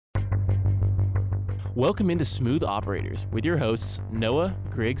Welcome into Smooth Operators with your hosts, Noah,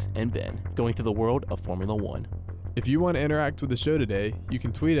 Griggs, and Ben, going through the world of Formula One. If you want to interact with the show today, you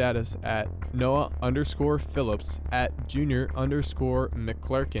can tweet at us at Noah_Phillips, at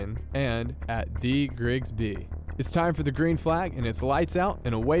Junior_McClurkin, and at TheGriggsB. It's time for the green flag, and it's lights out,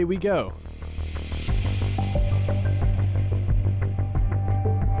 and away we go.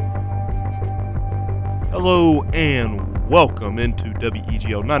 Hello and welcome into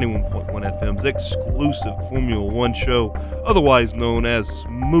WEGL 91.1 FM's exclusive Formula One show, otherwise known as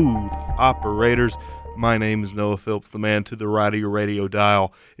Smooth Operators. My name is Noah Phillips. The man to the right of your radio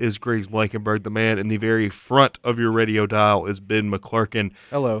dial is Griggs Blankenberg. The man in the very front of your radio dial is Ben McClurkin.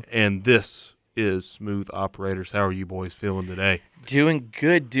 Hello. And this is Smooth Operators. How are you boys feeling today? Doing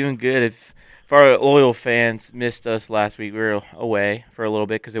good. If our loyal fans missed us last week, we were away for a little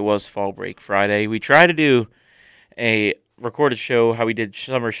bit because it was fall break Friday. We tried to do a recorded show how we did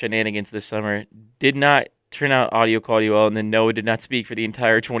summer shenanigans this summer. Did not turn out audio quality well, and then Noah did not speak for the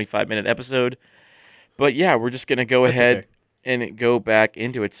entire 25-minute episode. But yeah, we're just going to go ahead and go back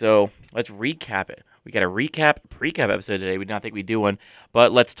into it. So let's recap it. We got a pre-cap episode today. We did not think we'd do one.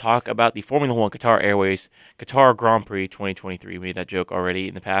 But let's talk about the Formula One Qatar Airways Qatar Grand Prix 2023. We made that joke already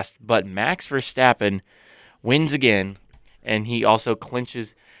in the past. But Max Verstappen wins again, and he also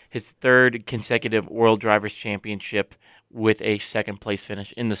clinches his third consecutive World Drivers' Championship with a second-place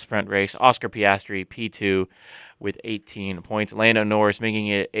finish in the sprint race. Oscar Piastri, P2, with 18 points. Lando Norris making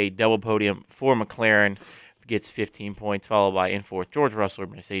it a double podium for McLaren, gets 15 points, followed by in fourth, George Russell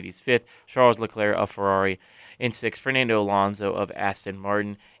of Mercedes, fifth, Charles Leclerc of Ferrari, in sixth, Fernando Alonso of Aston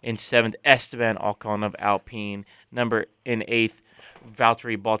Martin, in seventh, Esteban Ocon of Alpine, in eighth,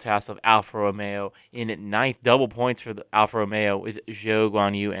 Valtteri Bottas of Alfa Romeo, in ninth, double points for the Alfa Romeo with Zhou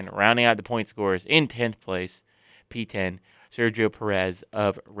Guanyu, and rounding out the point scores in 10th place, P10, Sergio Perez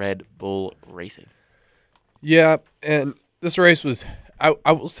of Red Bull Racing. Yeah, and this race was,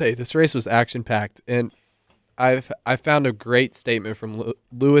 I will say, this race was action-packed, and I found a great statement from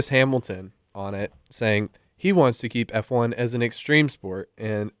Lewis Hamilton on it, saying he wants to keep F1 as an extreme sport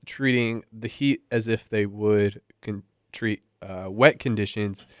and treating the heat as if they would treat wet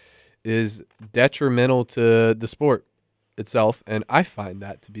conditions is detrimental to the sport itself, and I find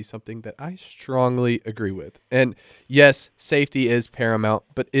that to be something that I strongly agree with. And yes, safety is paramount,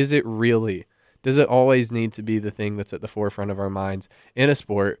 but is it really? Does it always need to be the thing that's at the forefront of our minds in a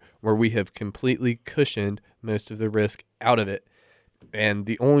sport where we have completely cushioned most of the risk out of it, and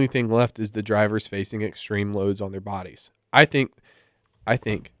the only thing left is the drivers facing extreme loads on their bodies? I think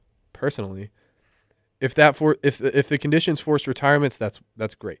personally, if the conditions force retirements, that's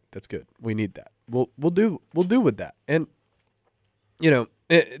great. That's good. We need that. We'll do with that. And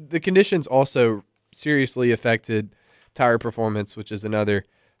the conditions also seriously affected tire performance, which is another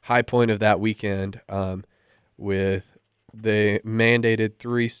high point of that weekend, with the mandated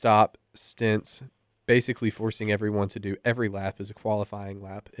 3-stop stints, basically forcing everyone to do every lap as a qualifying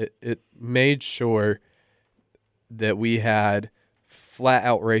lap. It made sure that we had flat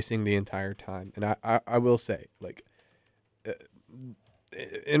out racing the entire time. And I will say, like,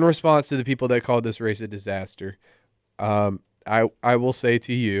 in response to the people that called this race a disaster, I will say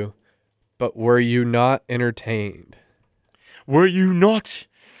to you, but were you not entertained? Were you not?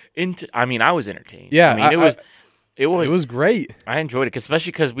 I was entertained. Yeah, it was great. I enjoyed it,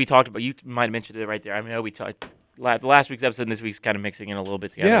 especially because we talked about. You might have mentioned it right there. I know we talked last week's episode and this week's kind of mixing in a little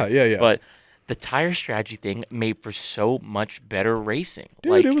bit together. Yeah. But the tire strategy thing made for so much better racing.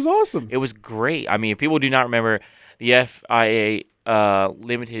 Dude, it was awesome. It was great. I mean, if people do not remember, the FIA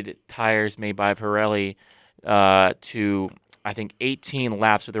limited tires made by Pirelli to, I think, 18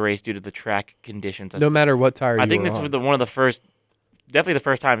 laps of the race due to the track conditions. No matter what tire you were on. I think that's one of the first. Definitely the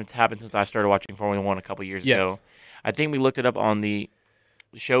first time it's happened since I started watching Formula One a couple years ago. I think we looked it up on the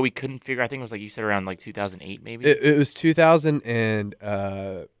show. We couldn't figure. I think it was like you said around like 2008 maybe. It was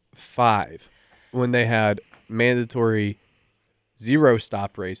 2005 when they had mandatory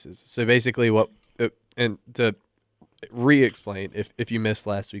 0-stop races. So basically and to re-explain, if you missed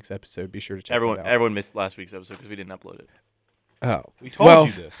last week's episode, be sure to check it out. Everyone missed last week's episode because we didn't upload it. Oh, we told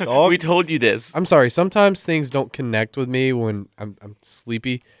you this, dog. We told you this. I'm sorry. Sometimes things don't connect with me when I'm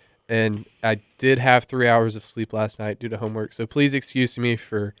sleepy, and I did have 3 hours of sleep last night due to homework. So please excuse me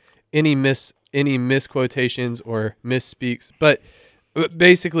for any misquotations or misspeaks. But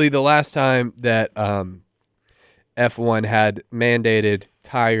basically, the last time that F1 had mandated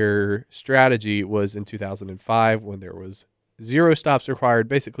tire strategy was in 2005 when there was 0 stops required.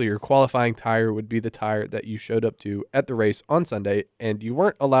 Basically, your qualifying tire would be the tire that you showed up to at the race on Sunday, and you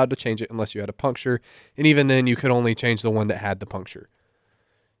weren't allowed to change it unless you had a puncture, and even then, you could only change the one that had the puncture.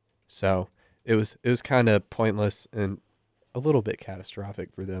 So it was kind of pointless and a little bit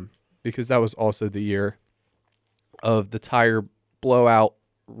catastrophic for them because that was also the year of the tire blowout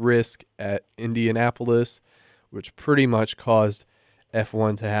risk at Indianapolis, which pretty much caused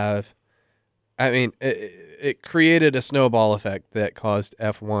F1 to have. I mean, it created a snowball effect that caused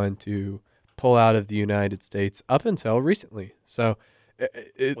F1 to pull out of the United States up until recently. So,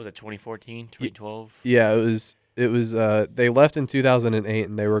 Was it 2014, 2012? yeah, it was. They left in 2008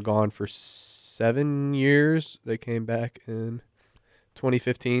 and they were gone for 7 years. They came back in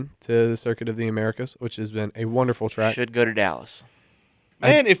 2015 to the Circuit of the Americas, which has been a wonderful track. Should go to Dallas.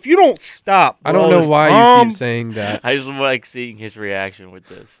 Man, if you don't stop, I don't know why you keep saying that. I just like seeing his reaction with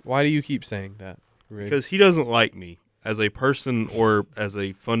this. Why do you keep saying that, Rick? Because he doesn't like me as a person or as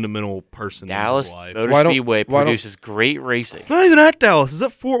a fundamental person Dallas in his life. Motor Why don't- Speedway why don't- produces great racing. It's not even at Dallas. It's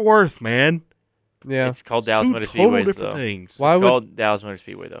at Fort Worth, man. Yeah. It's called It's Dallas two Motor total Speedway, different though. things. Why It's would called Dallas Motor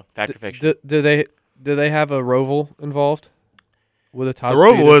Speedway, though. Fact or fiction? do they have a Roval involved with a top The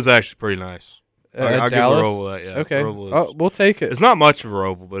Roval speed is actually pretty nice. at I'll give the Dallas? Roval that, yeah. Okay. The Roval is- Oh, we'll take it. it's not much of a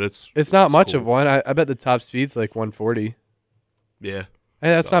Roval, but it's Not much cool. of one. I bet the top speed's like 140. Yeah. Hey,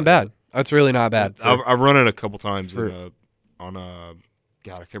 that's not bad. That's really not bad. I've run it a couple times for- on a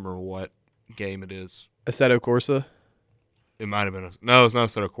God, I can't remember what game it is. Assetto Corsa, It might have been no, it's not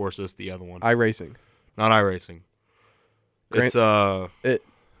Assetto Corsa. It's the other one. iRacing. Not iRacing. Grant- It's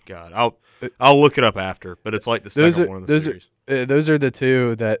God. I'll look it up after, but it's like the second one of the series. Those are the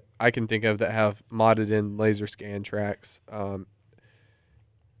two that I can think of that have modded in laser scan tracks. I'll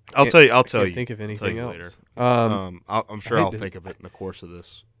tell you. I'll tell Can't you. think of anything you else. later. I'm sure I I'll hate to- think of it in the course of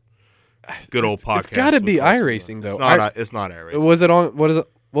this good old podcast. It's got to with be Carson. iRacing though. It's not iRacing. Was it on? What is it?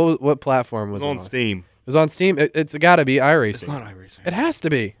 What platform was It's it on on? Steam. It was on Steam. It's got to be iRacing. It's not iRacing. It has to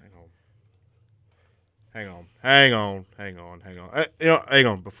be. Hang on. Hang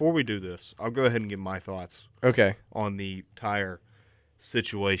on. Before we do this, I'll go ahead and give my thoughts Okay. on the tire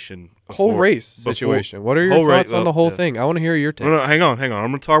situation. Whole race situation. What are your whole ra- thoughts on the whole yeah. thing? I want to hear your take. No, hang on. I'm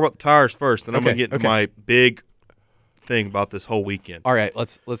going to talk about the tires first, then I'm going Okay, to get into okay. my big thing about this whole weekend. All right,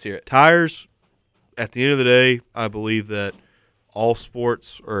 let's hear it. Tires, at the end of the day, I believe that all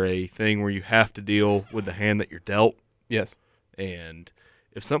sports are a thing where you have to deal with the hand that you're dealt. Yes. And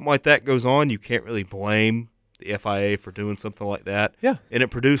if something like that goes on, you can't really blame the FIA for doing something like that. Yeah. And it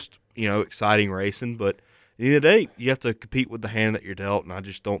produced, exciting racing. But at the end of the day, you have to compete with the hand that you're dealt. And I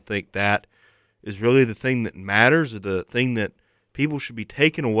just don't think that is really the thing that matters or the thing that people should be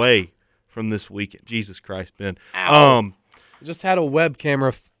taking away from this weekend. Jesus Christ, Ben. I just had a web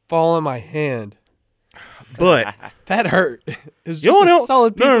camera fall on my hand. But That hurt. It was You just know- a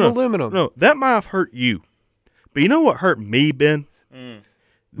solid piece no, of no, aluminum. no, that might have hurt you. But you know what hurt me, Ben?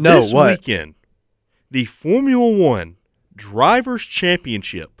 No, This what? weekend, the Formula One Drivers'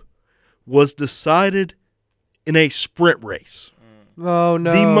 Championship was decided in a sprint race. Oh,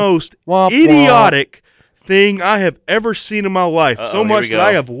 no. The most Womp, idiotic thing I have ever seen in my life. Uh-oh, So here much we that go.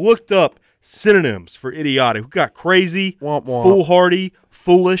 I have looked up synonyms for idiotic. We got crazy, Womp, womp. foolhardy,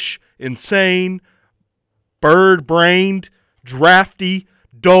 foolish, insane, bird-brained, drafty,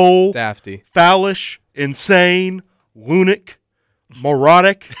 dull, Dafty. foolish, insane, lunatic,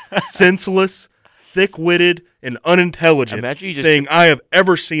 moronic, senseless, thick-witted, and unintelligent Imagine you just- thing I have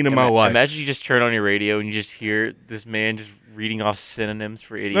ever seen in my life. Imagine you just turn on your radio and you just hear this man just reading off synonyms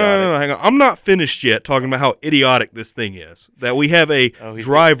for idiotic. No, hang on. I'm not finished yet talking about how idiotic this thing is. That we have a Oh, he's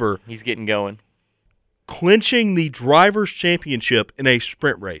driver He's getting going. clinching the Drivers' Championship in a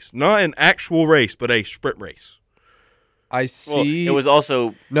sprint race. Not an actual race, but a sprint race. I Well, see. it was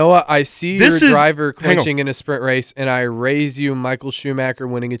also Noah, I see This your is- driver hang on. clinching in a sprint race, and I raise you Michael Schumacher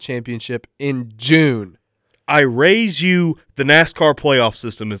winning a championship in June. I raise you the NASCAR playoff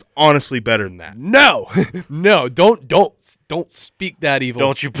system is honestly better than that. No, no, don't speak that evil.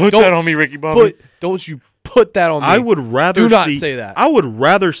 Don't you put Don't that on me, Ricky Bobby. Don't you put that on me. I would rather Do not see, say that. I would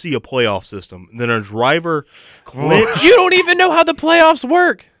rather see a playoff system than a driver clinch. You don't even know how the playoffs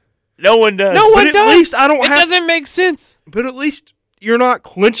work. No one does. No one at does. least I don't it have- doesn't make sense. But at least you're not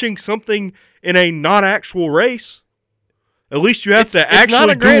clinching something in a not actual race. At least you have to not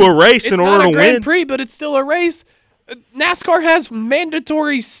actually grand- do a race in it's order not to a Grand win. Prix, but it's still a race. NASCAR has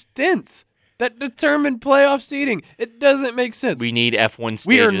mandatory stints that determine playoff seeding. It doesn't make sense. We need F1 stages.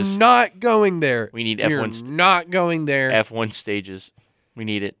 We are not going there. We need We are F1 not going there. F1 stages. We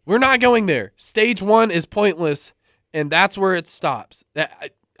need it. We're not going there. Stage 1 is pointless, and that's where it stops.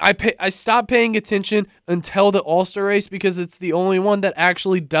 I stopped paying attention until the All-Star race because it's the only one that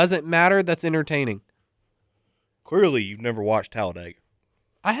actually doesn't matter that's entertaining. Clearly, you've never watched Talladega.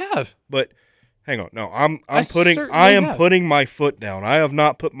 I have. But hang on, no, I'm I putting certainly I am have. putting my foot down. I have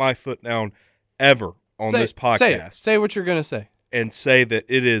not put my foot down ever on this podcast Say what you're going to say. and say that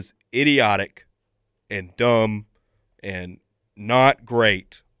it is idiotic and dumb and not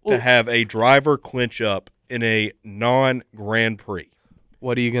great to have a driver clinch up in a non-Grand Prix.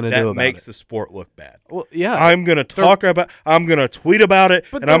 What are you going to do about it? That makes the sport look bad. Well, yeah. I'm going to tweet about it,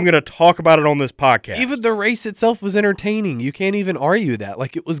 and I'm going to talk about it on this podcast. Even the race itself was entertaining. You can't even argue that.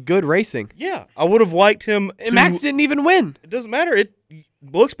 Like, it was good racing. Yeah, I would have liked him And Max didn't even win. It doesn't matter. It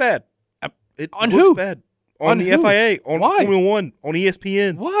looks bad. It On looks who? bad. On the who? FIA, on Why? Formula One, on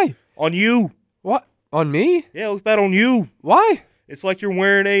ESPN. Why? On you. What? On me? Yeah, it looks bad on you. Why? It's like you're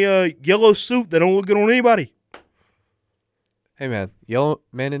wearing a yellow suit that don't look good on anybody. Hey, man. Yellow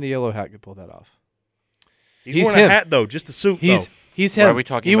man in the yellow hat could pull that off. He's wearing him. a hat, though, just a suit, He's him. Why are we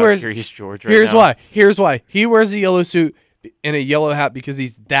talking He about wears, Curious George right Here's now? why. Here's why. He wears a yellow suit and a yellow hat because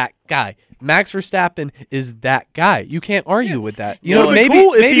he's that guy. Max Verstappen is that guy. You can't argue with that. You It know, would've been maybe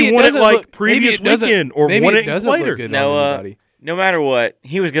cool if maybe he it won it doesn't like look, previous maybe it doesn't- weekend or maybe won it it doesn't later. look good No, on anybody. No matter what,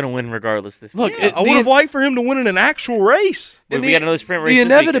 he was going to win regardless this Look, weekend. I would have liked for him to win in an actual race. we got another sprint race The this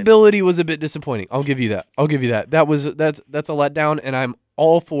weekend. inevitability was a bit disappointing. I'll give you that. That's a letdown, and I'm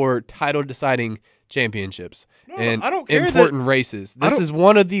all for title deciding championships and I don't care important races. This is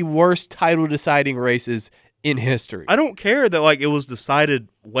one of the worst title deciding races in history. I don't care that it was decided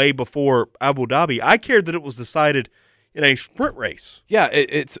way before Abu Dhabi. I cared that it was decided in a sprint race. Yeah,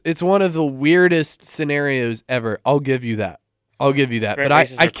 it's one of the weirdest scenarios ever. I'll give you that. Sprint But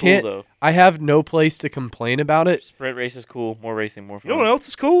races I are can't. Cool, though. I have no place to complain about it. Sprint race is cool. More racing, more fun. You know what else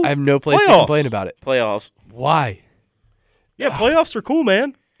is cool? I have no place to Playoffs. complain about it. Playoffs. Why? Yeah, playoffs are cool,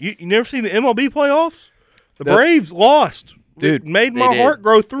 man. You never seen the MLB playoffs? The The- Braves lost. Dude, It made they my did. heart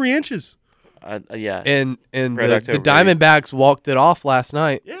grow 3 inches. Yeah. And Red the October, Diamondbacks walked it off last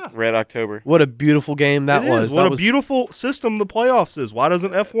night. Yeah. Red October. What a beautiful game that It was. is. What That a was beautiful system the playoffs is. Why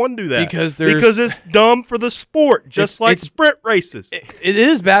doesn't F1 do that? Because it's dumb for the sport, just like it's- sprint races. It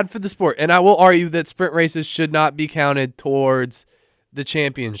is bad for the sport, and I will argue that sprint races should not be counted towards the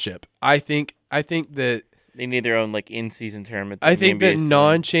championship. I think that They need their own in-season tournament. I think that NBA 's doing.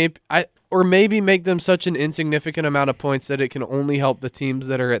 non-champ or maybe make them such an insignificant amount of points that it can only help the teams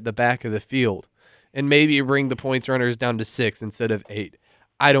that are at the back of the field, and maybe bring the points runners down to 6 instead of 8.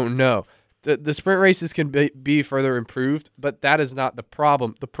 I don't know. The sprint races can be further improved, but that is not the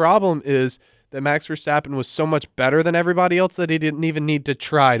problem. The problem is that Max Verstappen was so much better than everybody else that he didn't even need to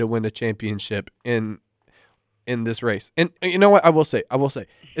try to win a championship in this race. And you know what? I will say,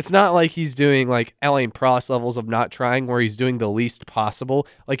 it's not like he's doing Alain Prost levels of not trying where he's doing the least possible.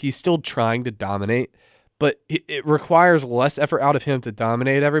 He's still trying to dominate, but it requires less effort out of him to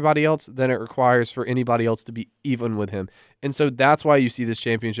dominate everybody else than it requires for anybody else to be even with him. And so that's why you see this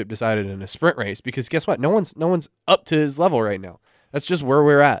championship decided in a sprint race, because guess what? No one's up to his level right now. That's just where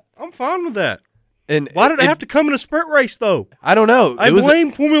we're at. I'm fine with that. And Why did it have to come in a sprint race, though? I don't know. I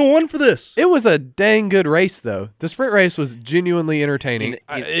blame Formula One for this. It was a dang good race, though. The sprint race was genuinely entertaining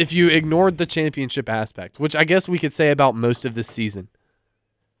if you ignored the championship aspect, which I guess we could say about most of this season.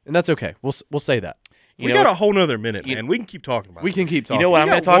 And that's okay. We'll say that. We got a whole nother minute, man. We can keep talking about We it. can keep talking. You know what We I'm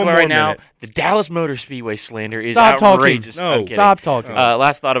going to got talk one about right more now? minute. The Dallas Motor Speedway slander is Stop talking. outrageous. No. I'm kidding. Stop talking.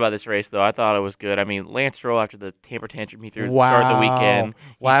 Last thought about this race, though, I thought it was good. I mean, Lance Stroll, after the temper tantrum he threw at the start of the weekend.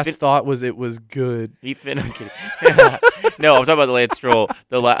 Last thought was it was good. I'm kidding. No, I'm talking about the Lance Stroll.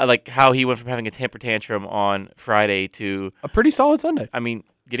 How he went from having a temper tantrum on Friday to, A pretty solid Sunday. I mean,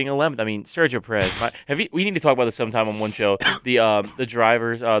 getting 11th. I mean, Sergio Perez. We need to talk about this sometime on one show. The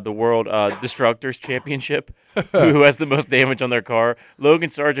drivers, the World Destructors Championship, who has the most damage on their car. Logan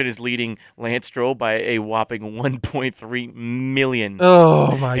Sargent is leading Lance Stroll by a whopping 1.3 million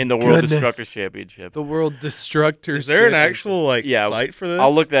Oh my in the World goodness. Destructors Championship. The World Destructors. Is there an Championship. actual Yeah, site for this?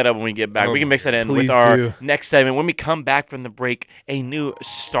 I'll look that up when we get back. Oh We can mix that in please with our do. next segment. When we come back from the break, a new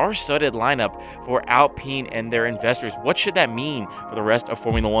star-studded lineup for Alpine and their investors. What should that mean for the rest of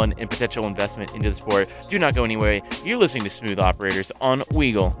Formula One and potential investment into the sport? Do not go anywhere. You're listening to Smooth Operators on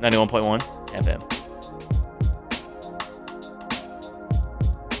Weagle 91.1 FM.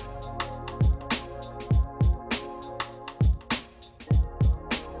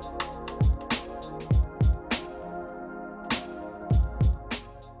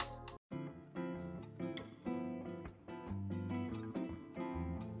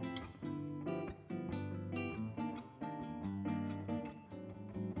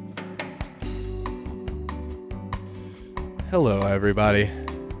 Hello, everybody.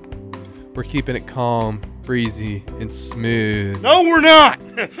 We're keeping it calm, breezy, and smooth. No, we're not.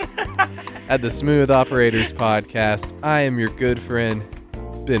 At the Smooth Operators Podcast, I am your good friend,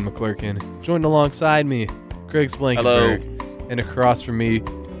 Ben McClurkin. Joined alongside me, Greg Blankenberg. And across from me,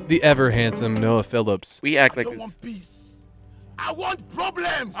 the ever handsome Noah Phillips. We act like I don't it's, want peace. I want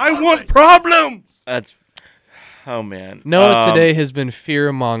problems. I want always. problems. that's. Oh man. Noah today has been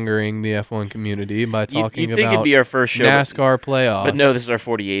fear-mongering the F1 community by talking you'd think about it'd be our first show, NASCAR playoffs. but no, this is our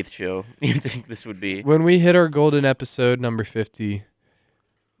 48th show. You'd think this would be. When we hit our golden episode number 50,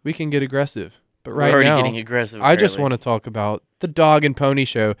 we can get aggressive. But We're right already now, getting aggressive. I just apparently. want to talk about the dog and pony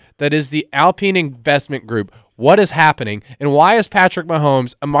show that is the Alpine Investment Group. What is happening, and why is Patrick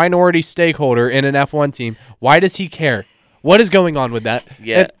Mahomes a minority stakeholder in an F1 team? Why does he care? What is going on with that?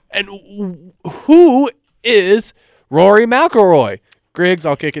 Yeah. And who is Rory McIlroy? Griggs,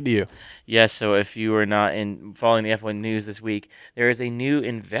 I'll kick it to you. Yes, so if you are not following the F1 news this week, there is a new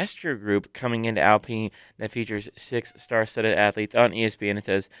investor group coming into Alpine that features 6 star-studded athletes on ESPN. It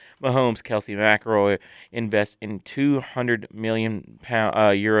says Mahomes, Kelsey, McIlroy invest in €200 million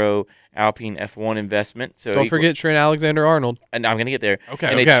Alpine F1 investment. So Don't forget Trent Alexander-Arnold. and I'm gonna get there. Okay,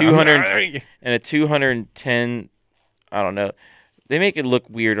 and okay. A 200 and a 210. I don't know. They make it look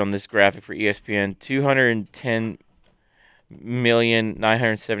weird on this graphic for ESPN.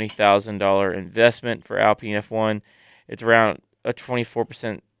 $210,970,000 investment for Alpine F1. It's around a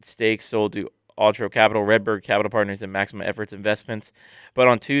 24% stake sold to Ultra Capital, Redbird Capital Partners, and Maximum Efforts Investments. But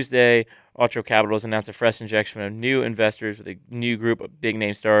on Tuesday, Ultra Capital has announced a fresh injection of new investors with a new group of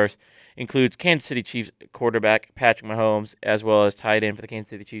big-name stars. Includes Kansas City Chiefs quarterback Patrick Mahomes, as well as tight end for the Kansas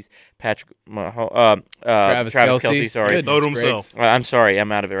City Chiefs, Travis Kelce. Sorry, Goodness Vote himself. I'm sorry,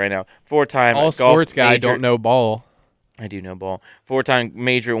 I'm out of it right now. Four-time All golf sports guy major- don't know ball. I do know ball. Four-time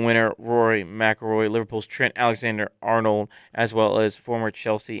major winner Rory McIlroy, Liverpool's Trent Alexander-Arnold, as well as former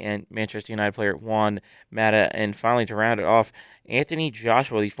Chelsea and Manchester United player Juan Mata, and finally to round it off, Anthony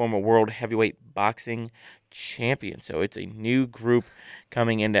Joshua, the former world heavyweight boxing champion. So it's a new group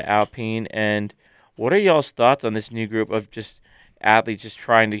coming into Alpine. And what are y'all's thoughts on this new group of just athletes just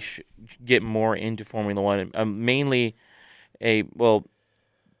trying to get more into Formula One? Mainly, two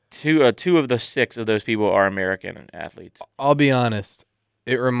of the 6 of those people are American athletes. I'll be honest.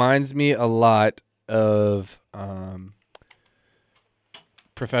 It reminds me a lot of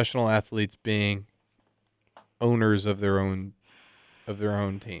professional athletes being owners of their own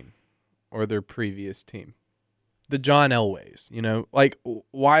team or their previous team. The John Elways, like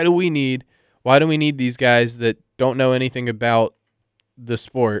why do we need these guys that don't know anything about the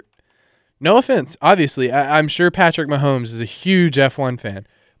sport? No offense, obviously, I'm sure Patrick Mahomes is a huge F1 fan.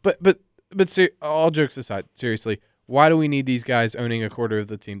 But all jokes aside, seriously, why do we need these guys owning a quarter of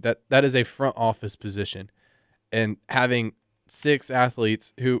the team? That is a front office position, and having 6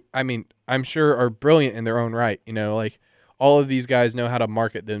 athletes who, I'm sure are brilliant in their own right. Like all of these guys know how to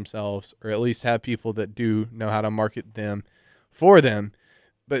market themselves, or at least have people that do know how to market them for them.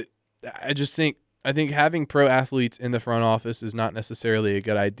 But I think having pro athletes in the front office is not necessarily a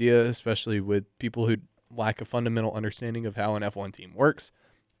good idea, especially with people who lack a fundamental understanding of how an F1 team works.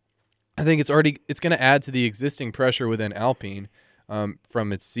 I think it's going to add to the existing pressure within Alpine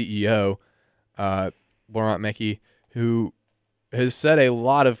from its CEO, Laurent Mecchi, who has said a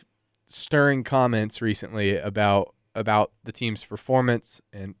lot of stirring comments recently about the team's performance.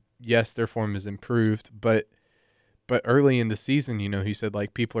 And yes, their form has improved, but early in the season, he said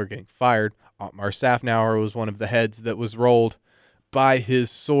like people are getting fired. Otmar Safnauer was one of the heads that was rolled by his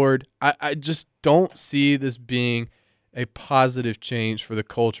sword. I just don't see this being a positive change for the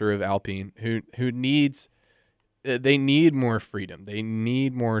culture of Alpine, who needs they need more freedom. They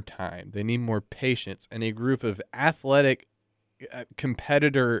need more time. They need more patience. And a group of athletic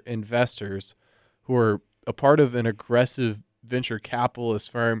competitor investors who are a part of an aggressive venture capitalist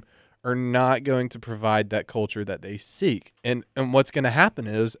firm are not going to provide that culture that they seek. And what's going to happen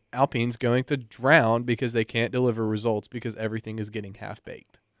is Alpine's going to drown because they can't deliver results because everything is getting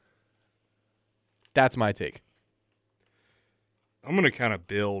half-baked. That's my take. I'm going to kind of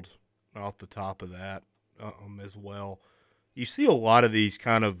build off the top of that as well. You see a lot of these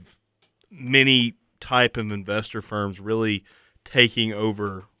kind of mini type of investor firms really taking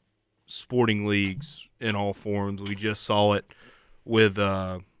over sporting leagues in all forms. We just saw it with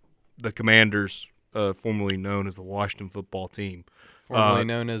the Commanders, formerly known as the Washington football team. Formerly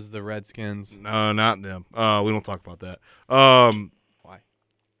known as the Redskins. No, not them. We don't talk about that. Why?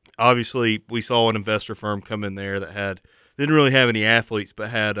 Obviously, we saw an investor firm come in there that didn't really have any athletes, but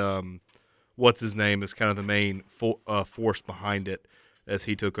had what's his name as kind of the main force behind it as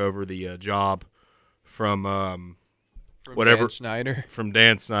he took over the job from whatever Dan Snyder. From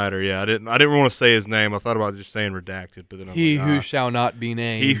Dan Snyder. Yeah, I didn't want to say his name. I thought about just saying redacted, but then I was He like, who shall not be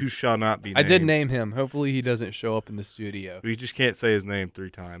named. He who shall not be named. I did name him. Hopefully he doesn't show up in the studio. We just can't say his name 3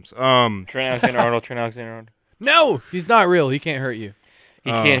 times. Trent Alexander-Arnold. No, he's not real. He can't hurt you. He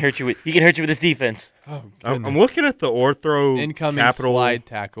can't hurt you with. He can hurt you with his defense. Oh, I'm goodness. looking at the Orthro Incoming Capital slide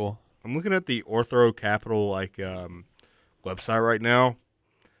tackle. I'm looking at the Orthro Capital website right now.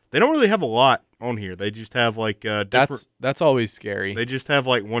 They don't really have a lot on here. They just have different. That's always scary. They just have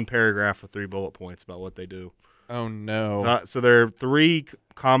one paragraph with 3 bullet points about what they do. Oh no. So their 3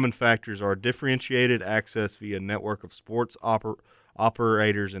 common factors are differentiated access via network of sports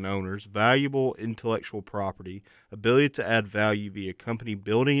operators and owners, valuable intellectual property, ability to add value via company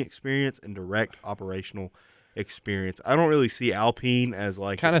building experience, and direct operational experience. I don't really see Alpine as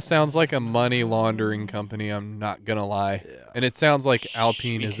kind of sounds like a money laundering company. I'm not gonna lie, and it sounds like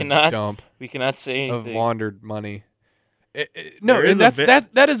Alpine is a dump. We cannot say anything. Of laundered money. No, and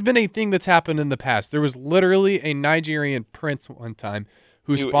that has been a thing that's happened in the past. There was literally a Nigerian prince one time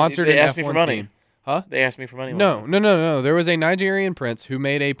who sponsored an F1 team. Huh? They asked me for money. No. There was a Nigerian prince who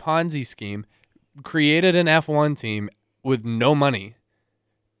made a Ponzi scheme, created an F1 team with no money,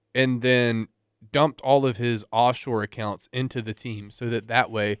 and then dumped all of his offshore accounts into the team so that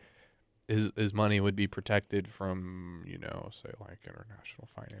way his money would be protected from, say international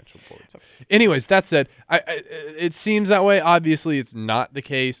financial boards. Anyways, that said, it seems that way. Obviously, it's not the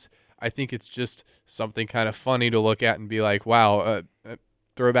case. I think it's just something kind of funny to look at and be like, wow,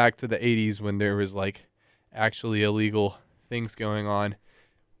 throwback to the 80s when there was actually illegal things going on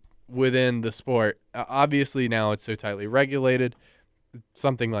within the sport. Obviously, now it's so tightly regulated,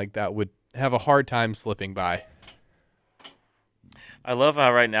 something like that would have a hard time slipping by. I love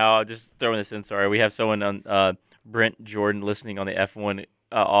how right now, just throwing this in, sorry, we have someone on Brent Jordan listening on the F1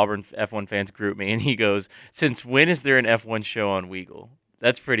 Auburn F1 fans group me, and he goes, "Since when is there an F1 show on Weagle?"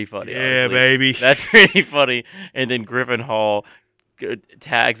 That's pretty funny. Yeah, honestly. baby. That's pretty funny. And then Griffin Hall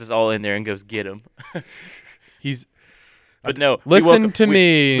tags us all in there and goes, "Get him." But no, listen to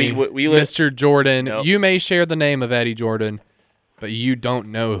me, we Mr. Jordan. No. You may share the name of Eddie Jordan, but you don't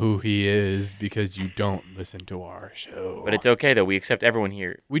know who he is because you don't listen to our show. But it's okay, though. We accept everyone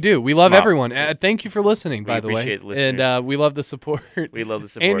here. We do. We love everyone. Thank you for listening, by the way. appreciate listeners. And we love the support. We love the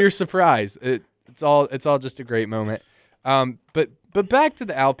support. And your surprise. It's all just a great moment. But back to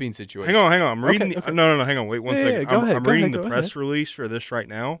the Alpine situation. Hang on. I'm reading. Okay. No. Hang on. Wait one second. Yeah, go ahead, I'm go reading ahead, the go press ahead. release for this right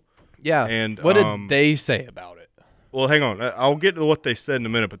now. Yeah. And what did they say about it? Well, hang on. I'll get to what they said in a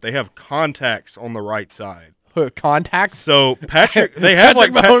minute, but they have contacts on the right side. Contacts? So Patrick, they have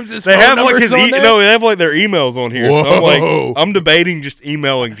Mahomes' they phone have numbers on there? no, they have their emails on here. Whoa. So I'm debating just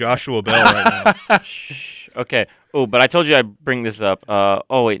emailing Joshua Bell right now. Okay. Oh, but I told you I'd bring this up.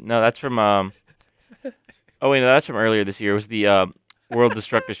 That's from that's from earlier this year. It was the World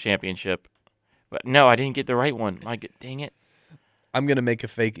Destructors Championship. But no, I didn't get the right one. Dang it. I'm going to make a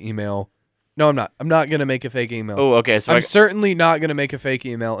fake email. No, I'm not. I'm not going to make a fake email. Oh, okay. So I'm certainly not going to make a fake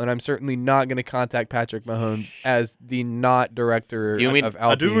email, and I'm certainly not going to contact Patrick Mahomes as the not director of Alpine.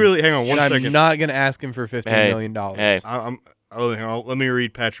 I do really, hang on one second. I'm not going to ask him for $15 million. Hey. Hang on, let me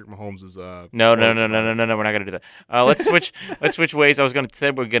read Patrick Mahomes' No, we're not gonna do that. Let's switch ways. I was gonna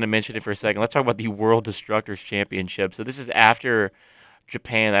say we're gonna mention it for a second. Let's talk about the World Destructors Championship. So this is after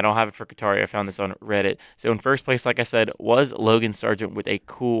Japan. I don't have it for Qatar. I found this on Reddit. So in first place, like I said, was Logan Sargent with a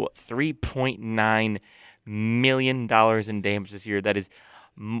cool $3.9 million in damage this year. That is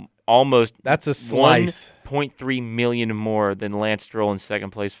almost that's a slice. 1.3 million more than Lance Stroll in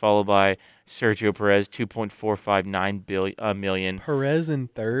second place, followed by Sergio Perez, 2.459 million. Perez in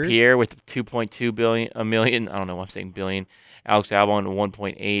third. Pierre with 2.2 million. I don't know why I'm saying billion. Alex Albon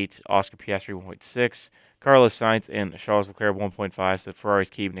 1.8. Oscar Piastri 1.6. Carlos Sainz and Charles Leclerc 1.5. So Ferrari's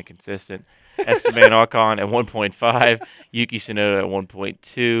keeping it consistent. Esteban Ocon at 1.5. Yuki Tsunoda at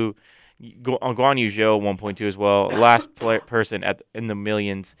 1.2. Guan Yu Zhou 1.2 as well. Last person in the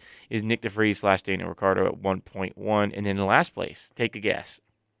millions is Nick DeVries / Daniel Ricciardo at 1.1. And then in last place, take a guess.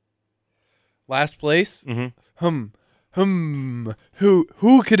 Last place? Mm-hmm.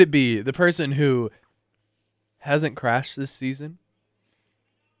 Who could it be? The person who hasn't crashed this season?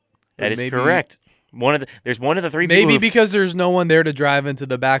 That is correct. There's one of the three maybe people because there's no one there to drive into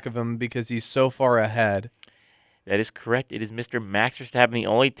the back of him because he's so far ahead. That is correct. It is Mr. Max Verstappen. The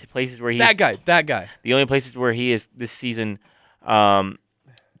only places where that guy. The only places where he is this season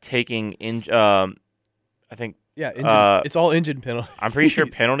taking I think. Yeah, it's all engine penalties. I'm pretty sure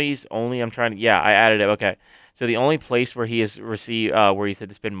penalties only. I added it. Okay. So the only place where he has received where he said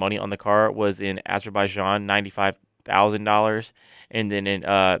to spend money on the car was in Azerbaijan, $95,000, and then in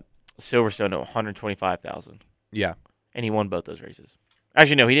Silverstone, $125,000. Yeah. And he won both those races.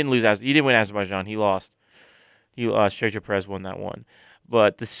 Actually, no, he didn't lose. He didn't win Azerbaijan. He lost. Sergio Perez won that one.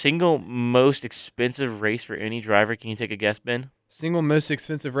 But the single most expensive race for any driver, can you take a guess, Ben? Single most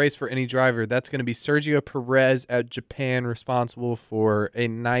expensive race for any driver. That's going to be Sergio Perez at Japan, responsible for a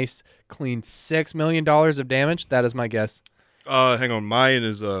nice, clean $6 million of damage. That is my guess. Hang on. Mine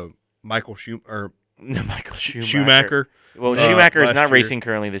is Michael Michael Schumacher. Well, Schumacher is last not year. racing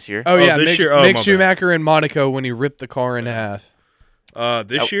currently this year. Oh, yeah, this Mick, year? Oh, my Mick bad. Schumacher in Monaco when he ripped the car in half.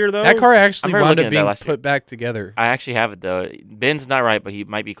 This year, though? That car actually I remember wound looking up at that being last year. put back together. I actually have it, though. Ben's not right, but he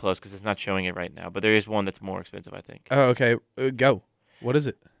might be close because it's not showing it right now. But there is one that's more expensive, I think. Oh, okay. Go. What is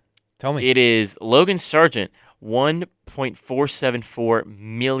it? Tell me. It is Logan Sargent, $1.474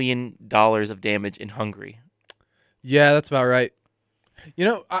 million of damage in Hungary. Yeah, that's about right. You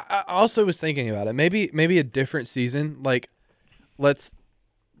know, I also was thinking about it. Maybe a different season. Like, let's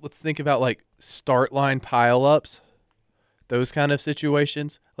think about like start line pileups, those kind of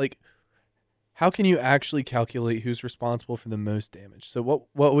situations. Like, how can you actually calculate who's responsible for the most damage? So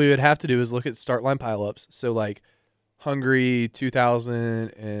what we would have to do is look at start line pileups. So like Hungary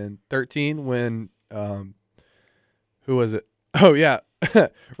 2013 when who was it? Oh yeah,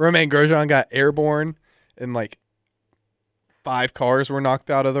 Romain Grosjean got airborne and like 5 cars were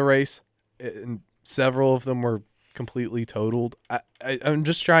knocked out of the race, and several of them were completely totaled. I'm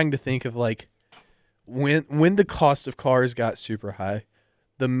just trying to think of like when the cost of cars got super high,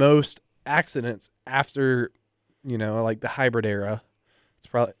 the most accidents after, like the hybrid era.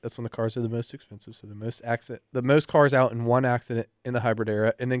 That's when the cars are the most expensive. So the most cars out in one accident in the hybrid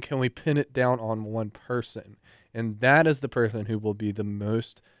era, and then can we pin it down on one person? And that is the person who will be the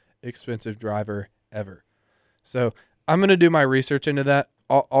most expensive driver ever. So I'm gonna do my research into that.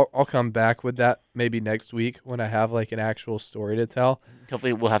 I'll come back with that maybe next week when I have like an actual story to tell.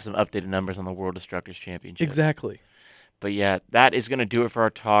 Hopefully, we'll have some updated numbers on the World Destructors Championship. Exactly. But yeah, that is going to do it for our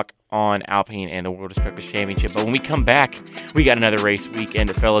talk on Alpine and the World Destructors Championship. But when we come back, we got another race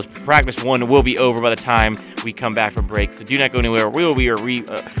weekend, fellas. Practice 1 will be over by the time we come back from break. So do not go anywhere. We will be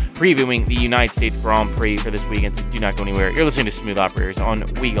previewing the United States Grand Prix for this weekend. So do not go anywhere. You're listening to Smooth Operators on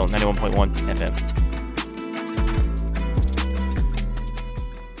Weagle 91.1 FM.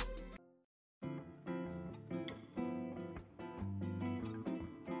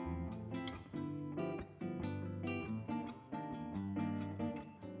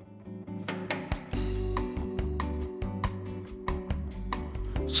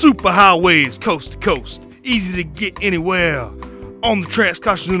 Superhighways coast to coast, easy to get anywhere. On the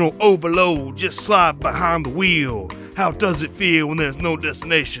transcontinental overload, just slide behind the wheel. How does it feel when there's no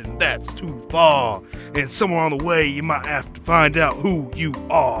destination that's too far? And somewhere on the way, you might have to find out who you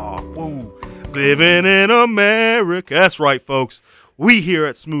are. Woo. Living in America. That's right, folks. We here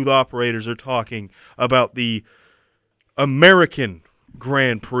at Smooth Operators are talking about the American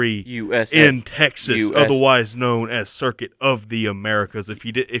Grand Prix USA. in Texas, otherwise known as Circuit of the Americas. If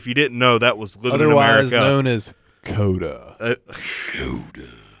you didn't know, that was living in America. Otherwise known as COTA. COTA.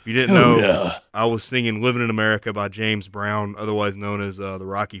 If you didn't know, I was singing "Living in America" by James Brown, otherwise known as the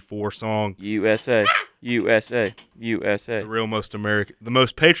Rocky IV song. USA, USA, USA. The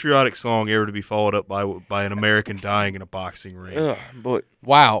most patriotic song ever to be followed up by an American dying in a boxing ring. Ugh, boy.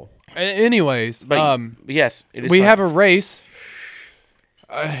 Wow. Anyways, But yes, it is we fun. have a race,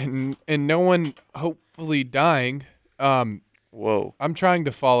 and no one hopefully dying. Whoa. I'm trying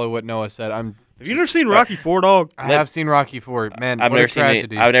to follow what Noah said. Have you never seen Rocky IV, dog? I have seen Rocky IV. Man, I've what never a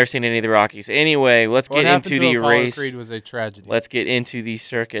tragedy. I've never seen any of the Rockies. Anyway, let's What get happened into to the Apollo race. Creed was a tragedy. Let's get into the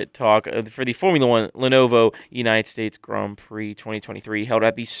circuit talk for the Formula One Lenovo United States Grand Prix 2023, held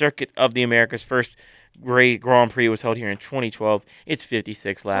at the Circuit of the Americas. First great Grand Prix was held here in 2012. It's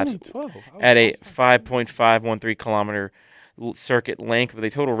 56 laps 2012. at a 5.513 kilometer circuit length with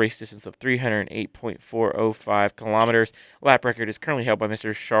a total race distance of 308.405 kilometers. Lap record is currently held by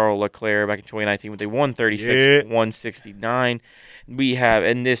Mr. Charles Leclerc back in 2019 with a 136.169. We have,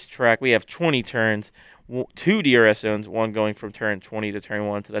 in this track, we have 20 turns, 2 DRS zones, one going from turn 20 to turn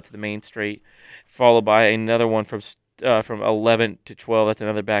 1, so that's the main straight, followed by another one from 11 to 12, that's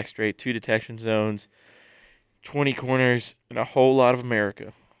another back straight, 2 detection zones, 20 corners, and a whole lot of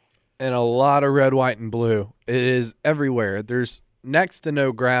America. And a lot of red, white, and blue. It is everywhere. There's next to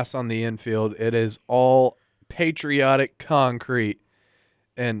no grass on the infield. It is all patriotic concrete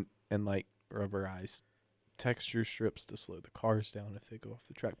and like rubberized texture strips to slow the cars down if they go off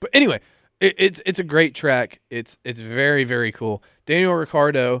the track. But anyway, it's a great track. It's very, very cool. Daniel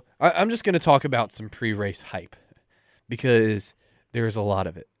Ricciardo, I'm just going to talk about some pre-race hype because there's a lot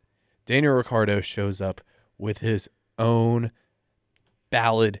of it. Daniel Ricciardo shows up with his own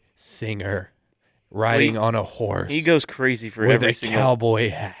ballad singer riding on a horse. He goes crazy for with every a single cowboy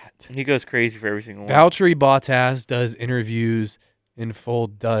hat. He goes crazy for every single one. Valtteri Bottas does interviews in full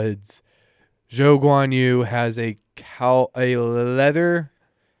duds. Zhou Guanyu has a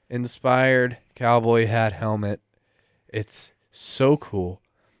leather-inspired cowboy hat helmet. It's so cool.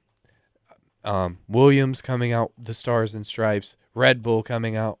 Williams coming out with the Stars and Stripes. Red Bull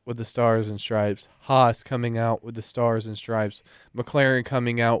coming out with the Stars and Stripes. Haas coming out with the Stars and Stripes. McLaren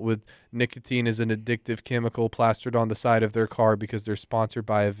coming out with nicotine as an addictive chemical plastered on the side of their car because they're sponsored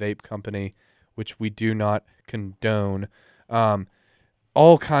by a vape company, which we do not condone.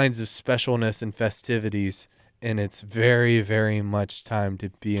 All kinds of specialness and festivities, and it's very, very much time to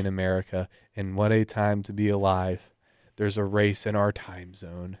be in America, and what a time to be alive. There's a race in our time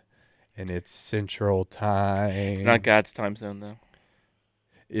zone, and it's Central Time. It's not God's time zone, though.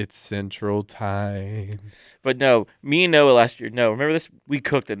 It's Central Time. But no, me and Noah last year, remember this? We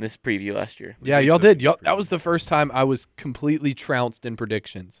cooked in this preview last year. Yeah, y'all did. That was the first time I was completely trounced in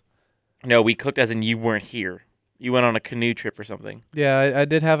predictions. No, we cooked as in you weren't here. You went on a canoe trip or something. Yeah, I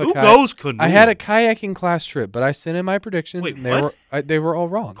did have a Who goes canoeing? I had a kayaking class trip, but I sent in my predictions, Wait, and what? they were all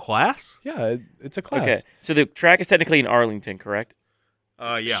wrong. Class? Yeah, it's a class. Okay, so the track is technically in Arlington, correct?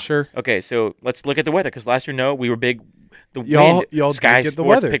 Yeah. Sure. Okay, so let's look at the weather, because last year, no, we were big. The Y'all wind, Sky did get the Sports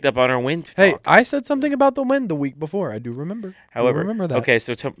weather. picked up on our wind Hey, talk. I said something about the wind the week before. I do remember. However, remember that. okay,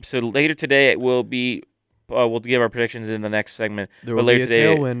 so later today it will be. We'll give our predictions in the next segment. There but will later be a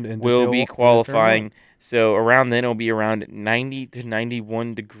today tailwind in the we'll tail- be in the turn qualifying. one. So around then it'll be around 90 to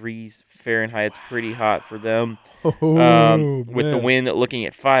 91 degrees Fahrenheit. It's pretty hot for them. With the wind looking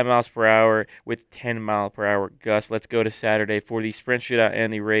at 5 miles per hour with 10-mile-per-hour gusts. Let's go to Saturday for the sprint shootout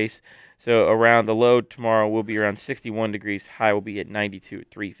and the race. So around the low tomorrow will be around 61 degrees. High will be at 92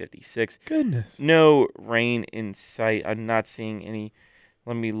 at 356. Goodness. No rain in sight. I'm not seeing any.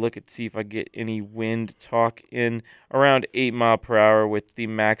 Let me look and see if I get any wind talk in. Around 8 mile per hour with the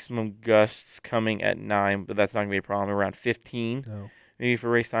maximum gusts coming at 9, but that's not going to be a problem. Around 15 No. maybe for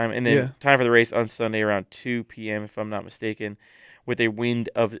race time. And then Yeah. time for the race on Sunday around 2 p.m., if I'm not mistaken, with a wind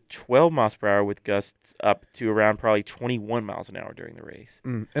of 12 miles per hour with gusts up to around probably 21 miles an hour during the race.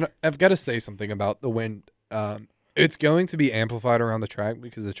 And I've got to say something about the wind. It's going to be amplified around the track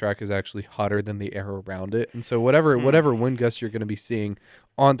because the track is actually hotter than the air around it. And so whatever wind gusts you're going to be seeing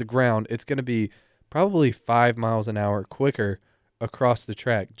on the ground, it's going to be probably 5 miles an hour quicker across the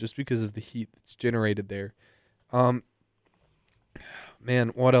track just because of the heat that's generated there. Man,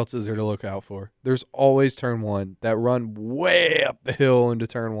 what else is there to look out for? There's always turn one. That run way up the hill into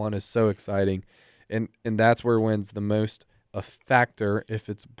turn one is so exciting. And that's where wind's the most a factor if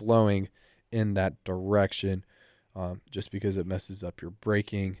it's blowing in that direction. Just because it messes up your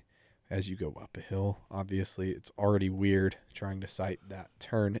braking as you go up a hill. Obviously, it's already weird trying to sight that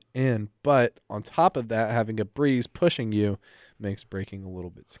turn in. But on top of that, having a breeze pushing you makes braking a little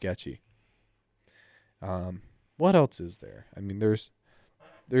bit sketchy. What else is there? I mean, there's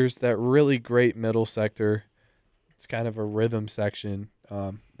that really great middle sector. It's kind of a rhythm section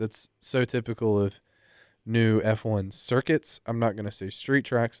that's so typical of new F1 circuits. I'm not going to say street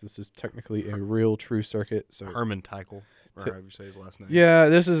tracks. This is technically a real true circuit. So Herman Teichel, or however you say his last name. yeah,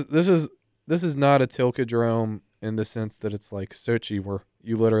 this is not a Tilcadrome in the sense that it's like Sochi where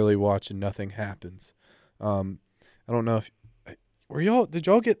you literally watch and nothing happens. I don't know if did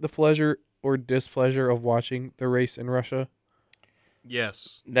y'all get the pleasure or displeasure of watching the race in Russia?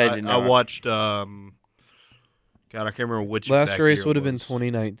 Yes. I did I not. watched, God, I can't remember which Last exact race year would it have been was.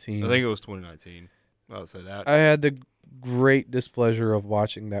 2019. I think it was 2019. I'll say that. I had the great displeasure of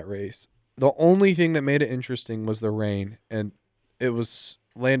watching that race. The only thing that made it interesting was the rain, and it was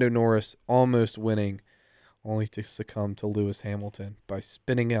Lando Norris almost winning, only to succumb to Lewis Hamilton by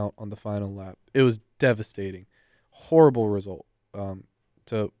spinning out on the final lap. It was devastating. Horrible result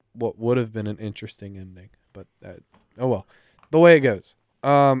to what would have been an interesting ending. But oh well, the way it goes.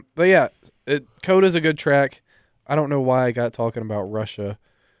 But yeah, COTA's a good track. I don't know why I got talking about Russia.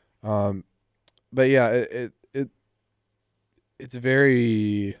 But yeah, it's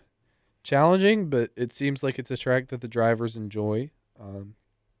very challenging, but it seems like it's a track that the drivers enjoy.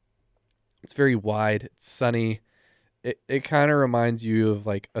 It's very wide, it's sunny. It kind of reminds you of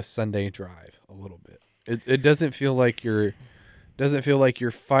like a Sunday drive a little bit. It doesn't feel like you're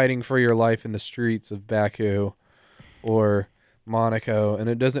fighting for your life in the streets of Baku or Monaco, and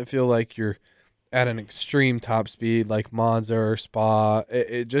it doesn't feel like you're at an extreme top speed like Monza or Spa.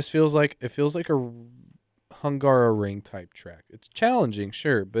 It just feels like a Hungaroring type track. It's challenging,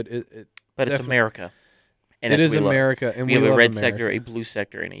 sure, but But it's definitely- America. And it that's is what we love. America, and We we have a love red America. sector, a blue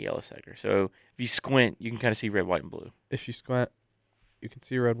sector, and a yellow sector. So if you squint, you can kind of see red, white, and blue. If you squint, you can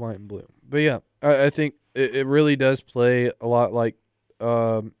see red, white, and blue. But yeah, I think it really does play a lot like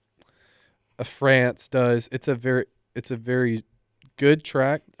a France does. It's a very good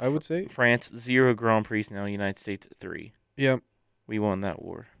track, I would say. France 0 Grand Prix now. United States 3. Yeah, We won that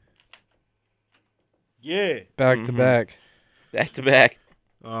war. Yeah. back to back. Back to back.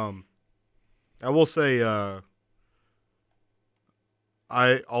 I will say,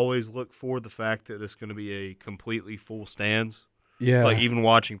 I always look for the fact that it's going to be a completely full stands. Yeah, Like even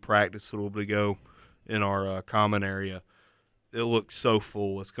watching practice a little bit ago in our common area, it looks so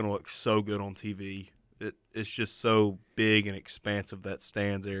full. It's going to look so good on TV. It's just so big and expansive, that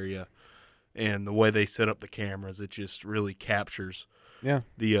stands area, and the way they set up the cameras, it just really captures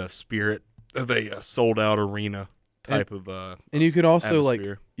the spirit of a sold out arena type of and you can also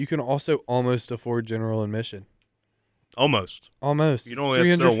atmosphere. you can also almost afford general admission. Almost. Almost. You don't have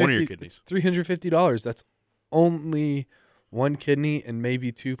to sell one of your kidneys. It's $350. That's only one kidney and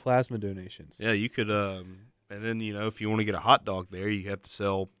maybe 2 plasma donations. Yeah, you could. And then if you want to get a hot dog there, you have to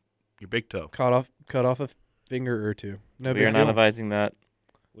sell your big toe. Cut off a finger or two. No We big are not deal. advising that.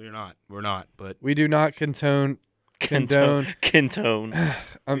 We're not. But We do not condone. Condone. We do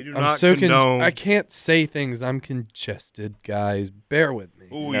I'm not so condone. I can't say things. I'm congested, guys. Bear with me.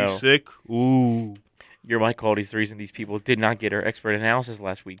 ooh, No. you sick? Ooh. Your mic quality is the reason these people did not get our expert analysis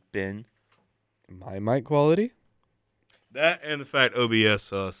last week, Ben. My mic quality? That and the fact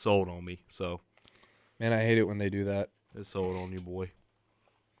OBS sold on me, so Man, I hate it when they do that. it sold on you, boy.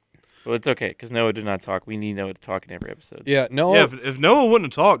 Well, it's okay, because Noah did not talk. We need Noah to talk in every episode. Yeah, no. Yeah, if Noah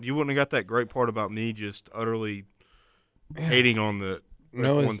wouldn't have talked, you wouldn't have got that great part about me just utterly hating on the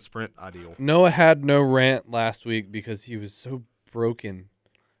Noah's- F1 sprint ideal. Noah had no rant last week because he was so broken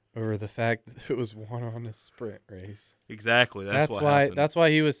over the fact that it was won on a sprint race. Exactly. That's what why. happened. That's why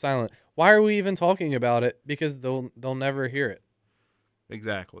he was silent. Why are we even talking about it? Because they'll never hear it.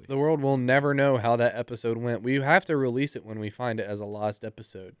 Exactly. The world will never know how that episode went. We have to release it when we find it as a lost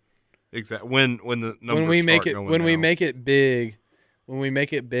episode. Exactly. When the numbers When we make start it going when we down. make it big,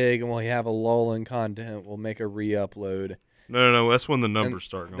 and we have a lull in content, we'll make a re-upload. No, that's when the numbers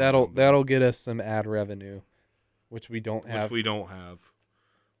start going down. That'll get us some ad revenue, which we don't have. Which we don't have.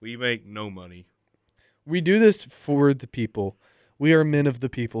 We make no money. We do this for the people. We are men of the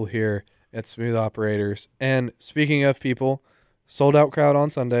people here at Smooth Operators. And speaking of people, sold out crowd on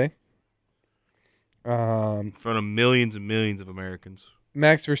Sunday. In front of millions and millions of Americans.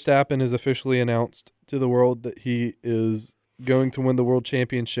 Max Verstappen has officially announced to the world that he is going to win the world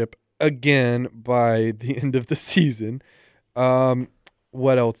championship again by the end of the season.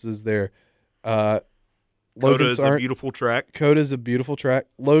 What else is there? COTA is a beautiful track. COTA's a beautiful track.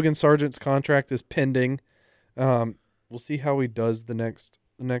 Logan Sargent's contract is pending. We'll see how he does the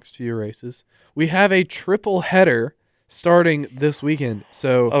next few races. We have a triple header starting this weekend.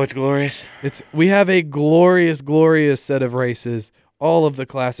 So Oh, it's glorious. we have a glorious, glorious set of races. All of the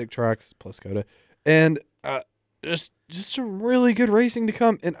classic tracks plus COTA, and just some really good racing to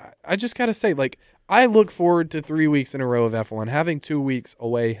come. And I just gotta say, I look forward to 3 weeks in a row of F1. Having 2 weeks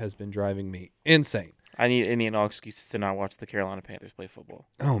away has been driving me insane. I need any and all excuses to not watch the Carolina Panthers play football.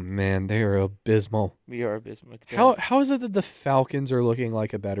 Oh man, they are abysmal. We are abysmal. It's been- How is it that the Falcons are looking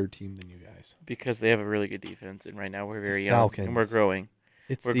like a better team than you guys? Because they have a really good defense, and right now we're very The young, Falcons. and we're growing.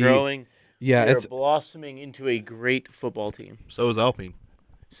 It's We're growing. Yeah, we're it's blossoming into a great football team. So is Alpine.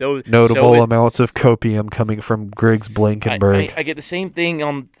 So Notable so is- amounts of copium coming from Griggs Blankenberg. I get the same thing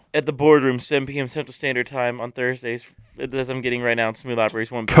at the boardroom, 7 p.m. Central Standard Time on Thursdays, as I'm getting right now in Smooth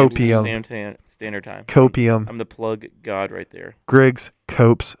Operators 1 p.m. Copium. Standard Time. Copium. I'm the plug god right there. Griggs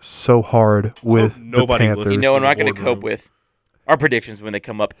copes so hard with nobody the Panthers. listens. You know what in I'm the not going to boardroom. cope with? Our predictions when they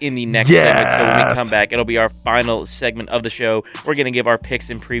come up in the next segment. So when we Yes! come back, it'll be our final segment of the show. We're going to give our picks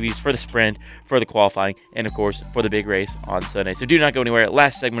and previews for the sprint, for the qualifying, and of course for the big race on Sunday. So do not go anywhere.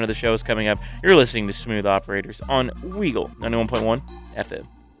 Last segment of the show is coming up. You're listening to Smooth Operators on Weagle 91.1 FM.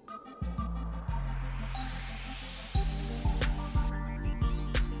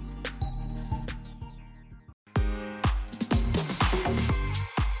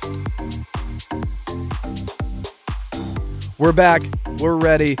 We're back, we're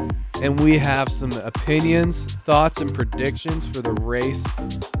ready, and we have some opinions, thoughts, and predictions for the race.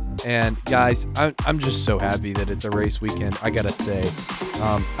 And guys, I'm just so happy that it's a race weekend. I gotta say,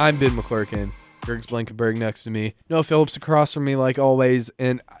 I'm Ben McClurkin, Griggs Blankenberg next to me, Noah Phillips across from me like always.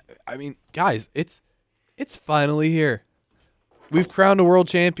 And I mean, guys, it's finally here. We've crowned a world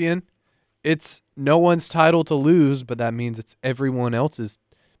champion. It's no one's title to lose, but that means it's everyone else's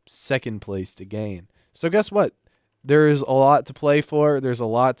second place to gain. So guess what? There is a lot to play for. There's a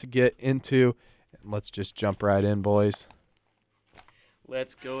lot to get into. Let's just jump right in, boys.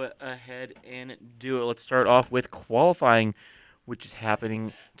 Let's go ahead and do it. Let's start off with qualifying, which is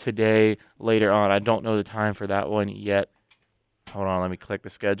happening today later on. I don't know the time for that one yet. Hold on, let me click the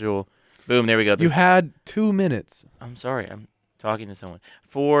schedule. Boom, there we go. You had 2 minutes. I'm sorry, I'm talking to someone.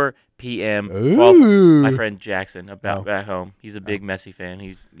 4 p.m. Ooh. My friend Jackson back home. He's a big Messi fan.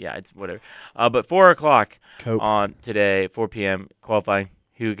 It's whatever. But 4 o'clock Cope. on today, 4 p.m. qualifying.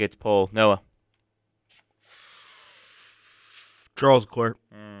 Who gets pole? Noah. Charles Leclerc.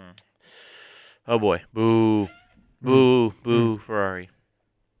 Oh boy, boo, boo, Ferrari.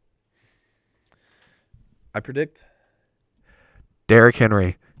 I predict Derrick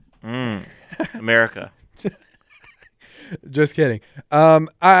Henry. America. Just kidding. I'm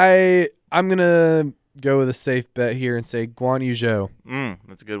gonna go with a safe bet here and say Guan Yu Zhou.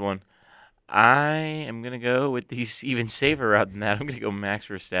 That's a good one. I am gonna go with these even safer route than that. I'm gonna go Max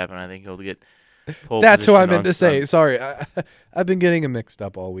Verstappen. I think he'll get pole. That's who I meant on to say. Sorry, I've been getting them mixed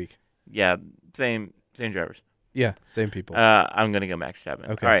up all week. Yeah, same drivers. Yeah, same people. I'm gonna go Max Verstappen.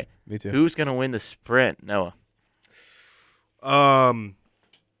 Okay, all right. Me too. Who's gonna win the sprint? Noah.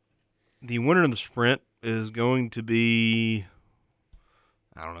 The winner of the sprint is going to be,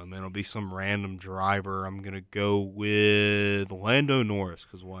 I don't know, man. It'll be some random driver. I'm going to go with Lando Norris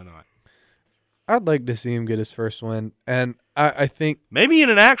because why not? I'd like to see him get his first win, and I think maybe in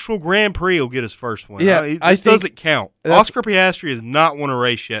an actual Grand Prix he'll get his first win. Yeah, This doesn't count. Oscar Piastri has not won a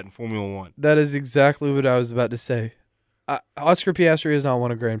race yet in Formula One. That is exactly what I was about to say. Oscar Piastri has not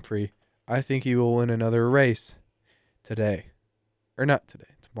won a Grand Prix. I think he will win another race today. Or not today,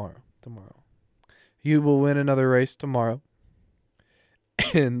 tomorrow. He will win another race tomorrow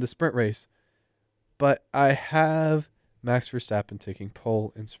in the sprint race. But I have Max Verstappen taking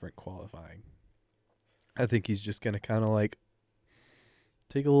pole in sprint qualifying. I think he's just going to kind of like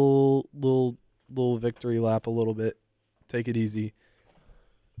take a little victory lap a little bit. Take it easy.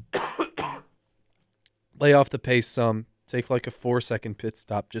 Lay off the pace some. Take like a 4-second pit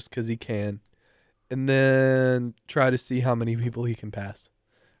stop just because he can. And then try to see how many people he can pass.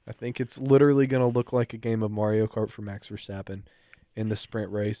 I think it's literally going to look like a game of Mario Kart for Max Verstappen in the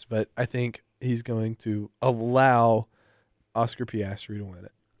sprint race. But I think he's going to allow Oscar Piastri to win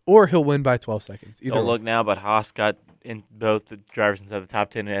it. Or he'll win by 12 seconds. Don't look now, but Haas got in both the drivers inside the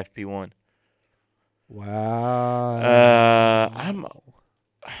top 10 in FP1. Wow.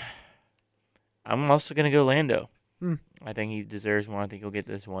 I'm also going to go Lando. I think he deserves one. I think he'll get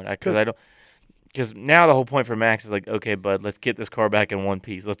this one. Because now the whole point for Max is like, okay, bud, let's get this car back in one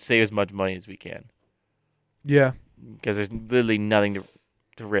piece. Let's save as much money as we can. Yeah. Because there's literally nothing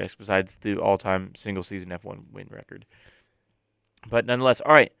to risk besides the all-time single-season F1 win record. But nonetheless,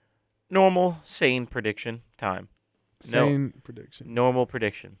 all right, normal, sane prediction time. Prediction. Normal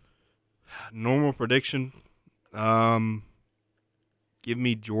prediction. Normal prediction. Give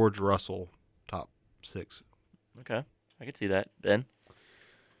me George Russell top 6. Okay, I can see that. Ben?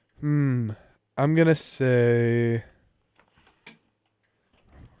 I'm going to say...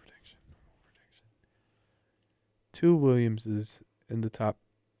 Prediction. 2 Williamses in the top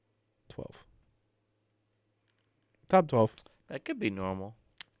 12. Top 12. That could be normal.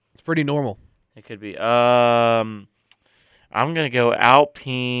 It's pretty normal. It could be. I'm going to go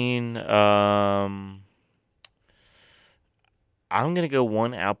Alpine. I'm going to go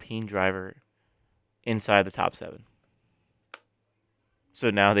one Alpine driver inside the top 7. So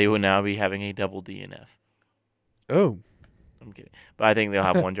now they will now be having a double DNF. Oh. I'm kidding. But I think they'll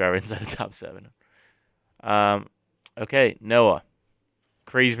have one driver inside the top 7. Okay, Noah.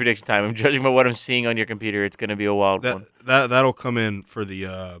 Crazy prediction time. I'm judging by what I'm seeing on your computer. It's going to be a wild one. That'll come in for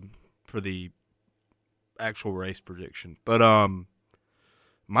the actual race prediction. But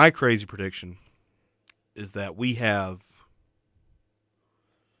my crazy prediction is that we have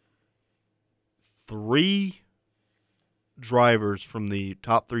 3 drivers from the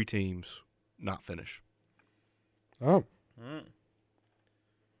top 3 teams not finish. Oh.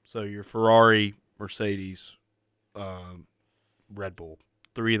 So your Ferrari, Mercedes, Red Bull.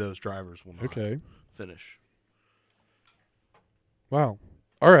 3 of those drivers will not finish. Wow.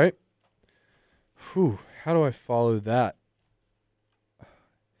 All right. Whew. How do I follow that?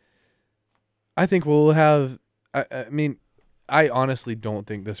 I think we'll have... I mean, I honestly don't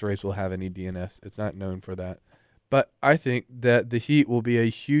think this race will have any DNS. It's not known for that. But I think that the heat will be a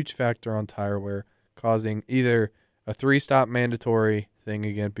huge factor on tire wear, causing either a 3-stop mandatory thing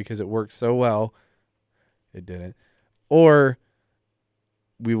again because it worked so well. It didn't. Or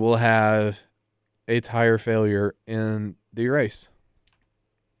we will have a tire failure in the race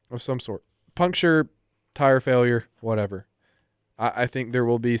of some sort. Puncture, tire failure, whatever. I think there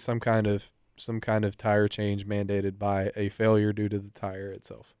will be some kind of tire change mandated by a failure due to the tire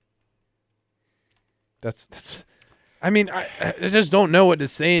itself. That's I mean, I just don't know what to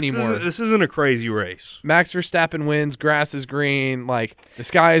say anymore. This isn't a crazy race. Max Verstappen wins. Grass is green. Like, the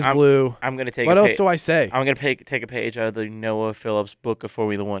sky is blue. I'm gonna take. What else do I say? I'm gonna take a page out of the Noah Phillips Book of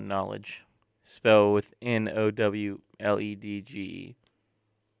Formula One Knowledge. Spell with NOWLEDGE.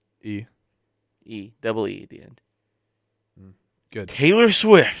 Double E at the end. Good. Taylor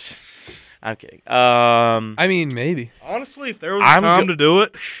Swift. I'm kidding. I mean, maybe. Honestly, if there was time to do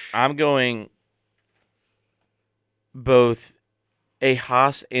it, I'm going. Both a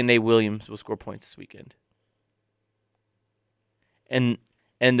Haas and a Williams will score points this weekend, and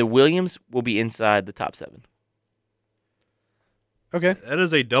the Williams will be inside the top 7. Okay. that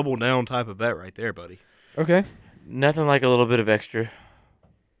is a double down type of bet right there, buddy. Okay. Nothing like a little bit of extra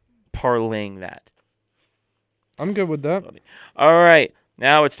parlaying that. I'm good with that. All right,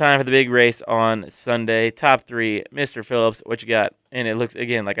 now it's time for the big race on Sunday. Top 3, Mr. Phillips, what you got? And it looks,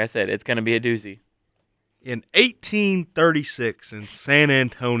 again, like I said, it's going to be a doozy. In 1836 in San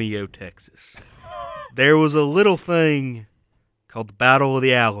Antonio, Texas, there was a little thing called the Battle of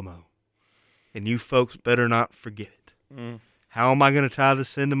the Alamo, and you folks better not forget it. How am I going to tie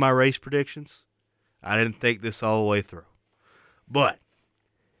this into my race predictions? I didn't think this all the way through. But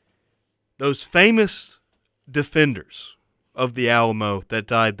those famous defenders of the Alamo that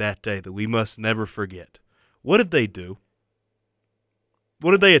died that day that we must never forget, what did they do? What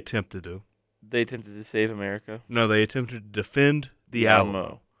did they attempt to do? They attempted to save America. No, they attempted to defend the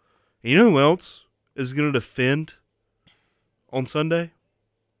Alamo. And you know who else is going to defend on Sunday?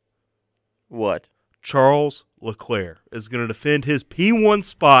 What? Charles Leclerc is going to defend his P1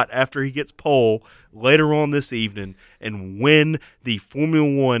 spot after he gets pole later on this evening and win the Formula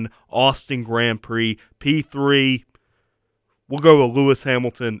One Austin Grand Prix. P3, we'll go with Lewis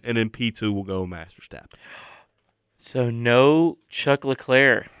Hamilton, and then P2 we'll go with Max Verstappen. So no Chuck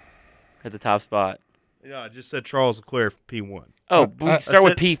Leclerc at the top spot. Yeah, I just said Charles Leclerc for P1. Oh, we start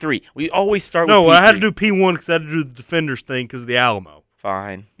with P3. We always start with No, P3. I had to do P1 because I had to do the defenders thing because of the Alamo.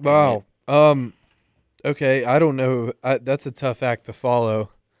 Fine. Wow. Okay, I don't know. That's a tough act to follow.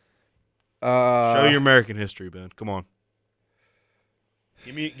 Show your American history, Ben. Come on.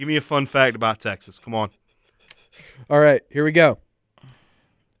 Give me a fun fact about Texas. Come on. All right, here we go.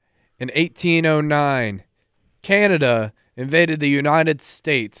 In 1809, Canada invaded the United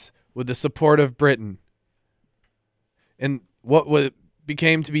States with the support of Britain in what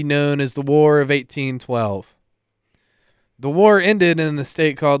became to be known as the War of 1812. The war ended in the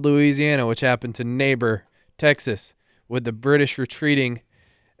state called Louisiana, which happened to neighbor Texas, with the British retreating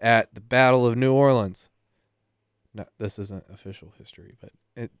at the Battle of New Orleans. No, this isn't official history, but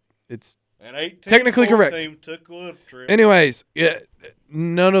it's technically correct. Anyways,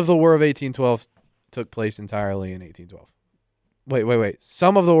 none of the War of 1812 took place entirely in 1812. Wait.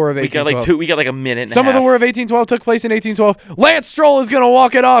 Some of the War of 1812. We got like a minute and Some of the War of 1812 took place in 1812. Lance Stroll is going to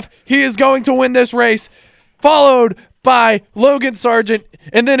walk it off. He is going to win this race, followed by Logan Sargent,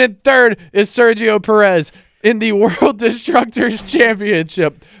 and then in third is Sergio Perez in the World Destructors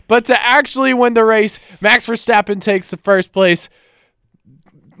Championship. But to actually win the race, Max Verstappen takes the first place.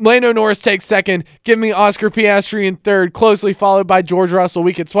 Lando Norris takes second. Give me Oscar Piastri in third, closely followed by George Russell.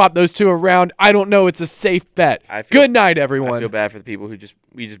 We could swap those two around. I don't know. It's a safe bet. Good night, everyone. I feel bad for the people who just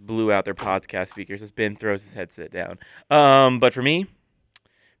blew out their podcast speakers as Ben throws his headset down. But for me,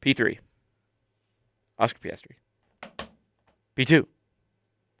 P3, Oscar Piastri. P2,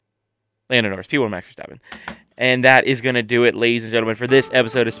 Lando Norris. P1, Max Verstappen. And that is going to do it, ladies and gentlemen, for this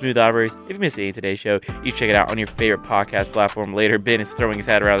episode of Smooth Operators. If you missed any of today's show, you check it out on your favorite podcast platform later. Ben is throwing his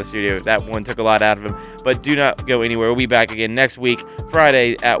hat around the studio. That one took a lot out of him. But do not go anywhere. We'll be back again next week,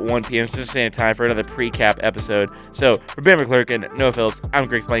 Friday at 1 p.m. Central Standard Time for another pre-cap episode. So for Ben McClurkin and Noah Phillips, I'm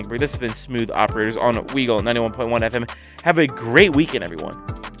Greg Splankberg. This has been Smooth Operators on Weagle 91.1 FM. Have a great weekend, everyone.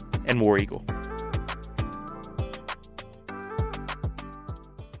 And War Eagle.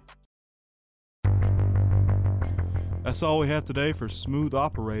 That's all we have today for Smooth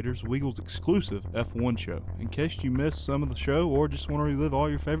Operators, Weagle's exclusive F1 show. In case you missed some of the show or just want to relive all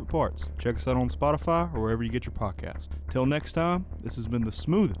your favorite parts, check us out on Spotify or wherever you get your podcast. Till next time, this has been the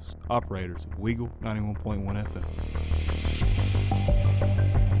smoothest operators of Weagle 91.1 FM.